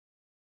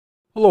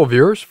Hello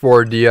viewers,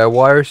 for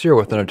DIYers here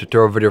with another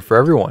tutorial video for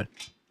everyone.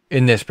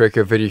 In this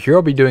particular video here,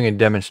 I'll be doing a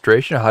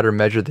demonstration of how to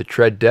measure the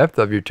tread depth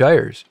of your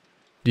tires.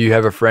 Do you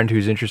have a friend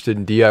who's interested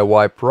in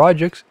DIY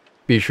projects?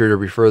 Be sure to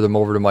refer them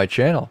over to my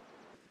channel.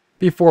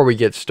 Before we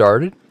get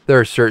started, there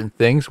are certain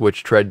things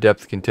which tread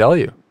depth can tell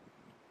you.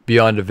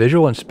 Beyond a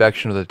visual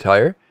inspection of the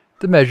tire,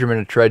 the measurement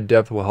of tread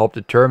depth will help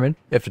determine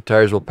if the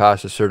tires will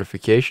pass a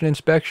certification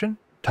inspection,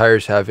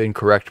 tires have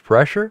incorrect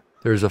pressure,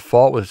 there is a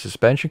fault with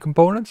suspension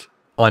components,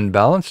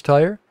 unbalanced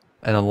tire,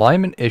 an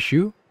alignment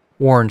issue,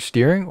 worn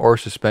steering or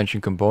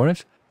suspension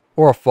components,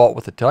 or a fault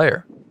with the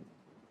tire.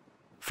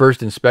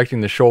 First,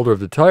 inspecting the shoulder of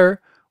the tire,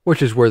 which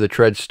is where the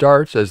tread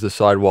starts as the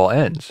sidewall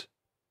ends.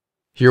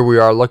 Here we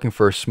are looking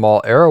for a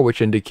small arrow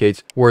which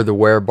indicates where the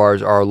wear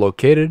bars are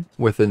located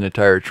within the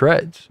tire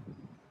treads.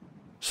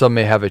 Some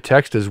may have a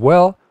text as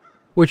well,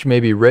 which may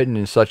be written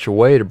in such a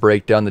way to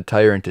break down the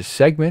tire into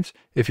segments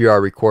if you are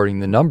recording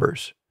the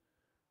numbers.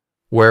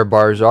 Wear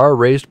bars are a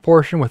raised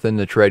portion within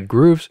the tread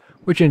grooves,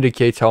 which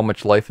indicates how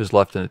much life is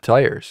left in the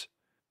tires.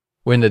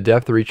 When the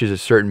depth reaches a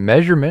certain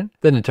measurement,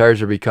 then the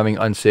tires are becoming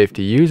unsafe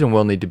to use and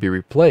will need to be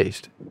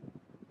replaced.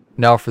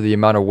 Now for the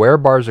amount of wear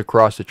bars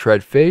across the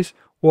tread face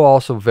will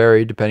also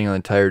vary depending on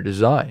the tire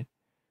design.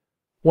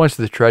 Once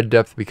the tread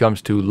depth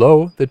becomes too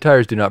low, the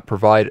tires do not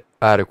provide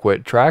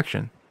adequate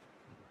traction.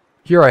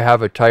 Here I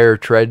have a tire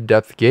tread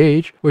depth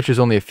gauge, which is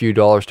only a few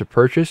dollars to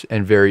purchase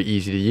and very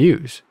easy to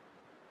use.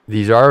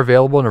 These are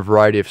available in a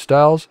variety of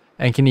styles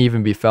and can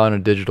even be found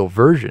in a digital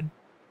version.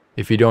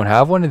 If you don't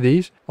have one of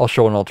these, I'll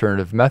show an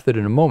alternative method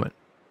in a moment.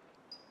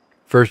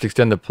 First,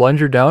 extend the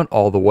plunger down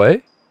all the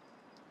way.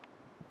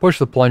 Push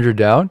the plunger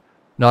down,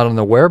 not on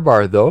the wear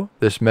bar though,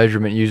 this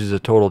measurement uses a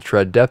total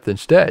tread depth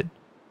instead.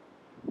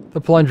 The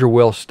plunger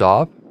will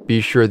stop.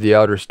 Be sure the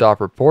outer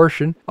stopper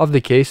portion of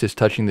the case is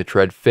touching the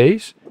tread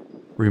face.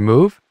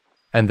 Remove,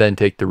 and then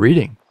take the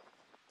reading.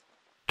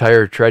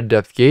 Tire tread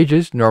depth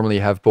gauges normally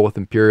have both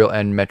imperial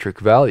and metric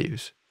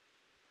values.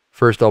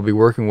 First, I'll be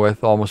working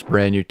with almost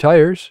brand new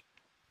tires.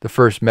 The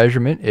first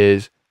measurement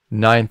is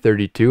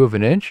 9/32 of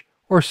an inch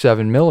or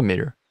 7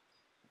 millimeter.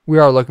 We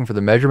are looking for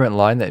the measurement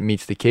line that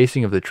meets the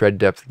casing of the tread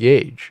depth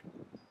gauge.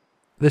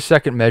 The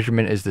second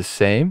measurement is the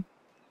same,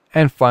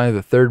 and finally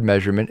the third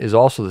measurement is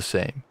also the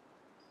same.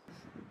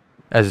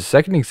 As a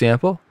second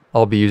example,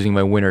 I'll be using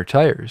my winter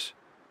tires.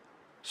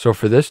 So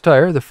for this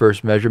tire, the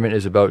first measurement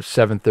is about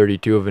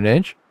 7/32 of an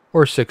inch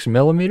or 6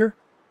 millimeter.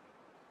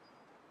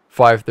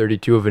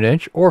 5/32 of an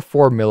inch or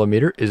 4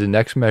 millimeter is the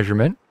next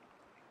measurement.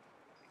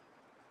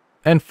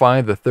 And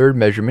finally, the third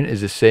measurement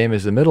is the same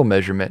as the middle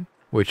measurement,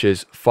 which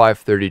is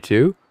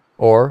 5/32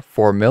 or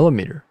 4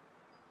 millimeter.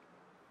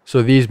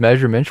 So these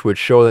measurements would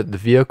show that the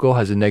vehicle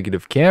has a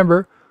negative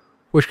camber,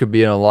 which could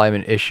be an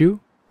alignment issue,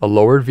 a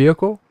lowered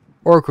vehicle,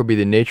 or it could be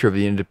the nature of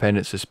the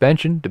independent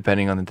suspension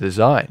depending on the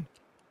design.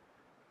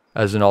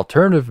 As an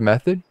alternative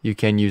method, you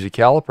can use a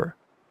caliper.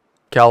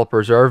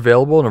 Calipers are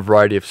available in a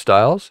variety of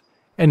styles,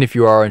 and if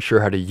you are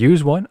unsure how to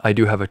use one, I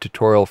do have a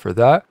tutorial for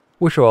that,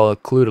 which I'll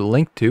include a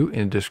link to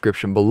in the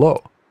description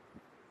below.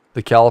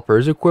 The caliper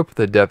is equipped with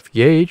a depth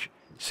gauge,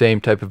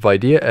 same type of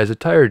idea as a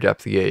tire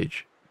depth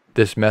gauge.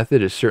 This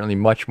method is certainly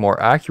much more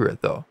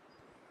accurate though.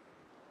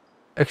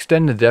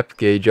 Extend the depth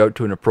gauge out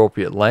to an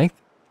appropriate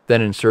length,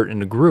 then insert in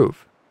the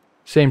groove.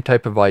 Same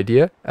type of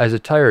idea as a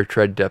tire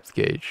tread depth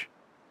gauge.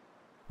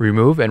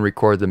 Remove and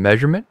record the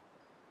measurement.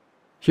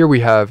 Here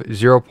we have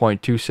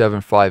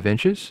 0.275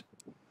 inches.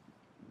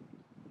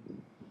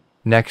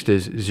 Next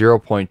is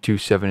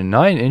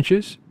 0.279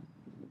 inches.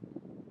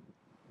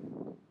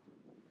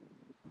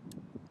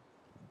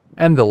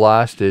 And the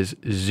last is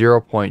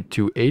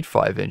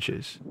 0.285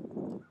 inches.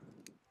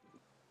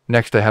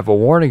 Next I have a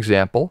worn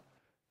example.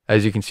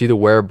 As you can see, the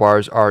wear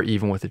bars are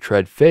even with the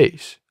tread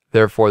face.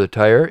 Therefore the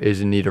tire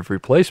is in need of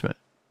replacement.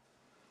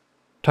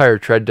 Tire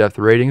tread depth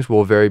ratings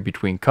will vary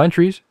between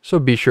countries, so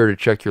be sure to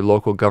check your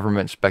local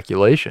government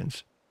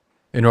speculations.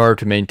 In order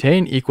to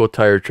maintain equal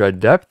tire tread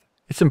depth,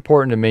 it's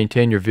important to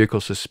maintain your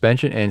vehicle's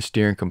suspension and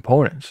steering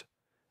components.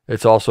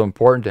 It's also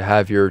important to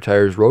have your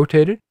tires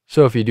rotated,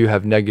 so if you do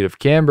have negative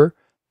camber,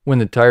 when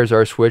the tires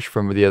are switched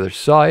from the other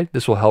side,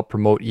 this will help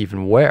promote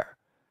even wear.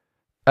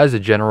 As a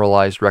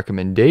generalized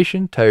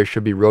recommendation, tires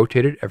should be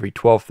rotated every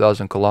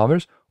 12,000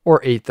 kilometers or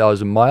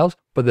 8,000 miles,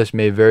 but this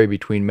may vary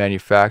between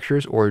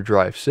manufacturers or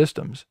drive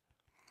systems.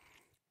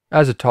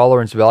 As a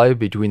tolerance value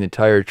between the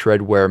tire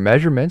tread wear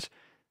measurements,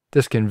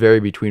 this can vary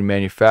between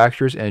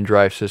manufacturers and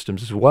drive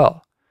systems as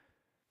well.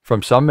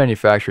 From some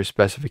manufacturer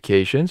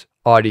specifications,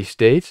 Audi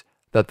states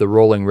that the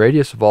rolling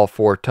radius of all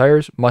four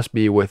tires must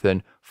be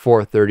within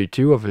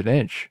 4/32 of an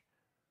inch.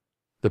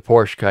 The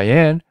Porsche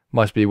Cayenne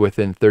must be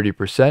within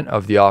 30%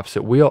 of the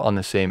opposite wheel on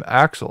the same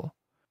axle.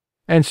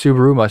 And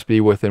Subaru must be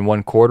within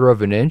 1/4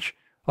 of an inch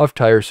of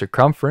tire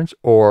circumference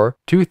or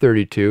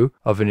 2/32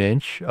 of an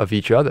inch of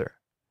each other.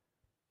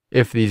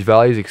 If these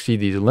values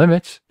exceed these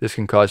limits, this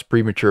can cause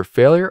premature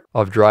failure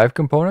of drive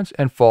components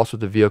and faults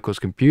with the vehicle's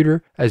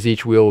computer, as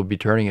each wheel will be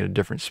turning at a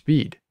different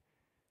speed.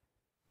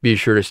 Be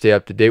sure to stay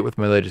up to date with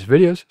my latest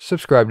videos.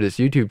 Subscribe to this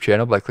YouTube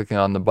channel by clicking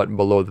on the button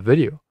below the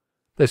video.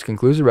 This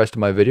concludes the rest of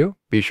my video.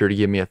 Be sure to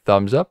give me a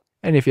thumbs up,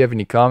 and if you have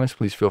any comments,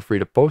 please feel free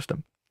to post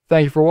them.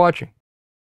 Thank you for watching.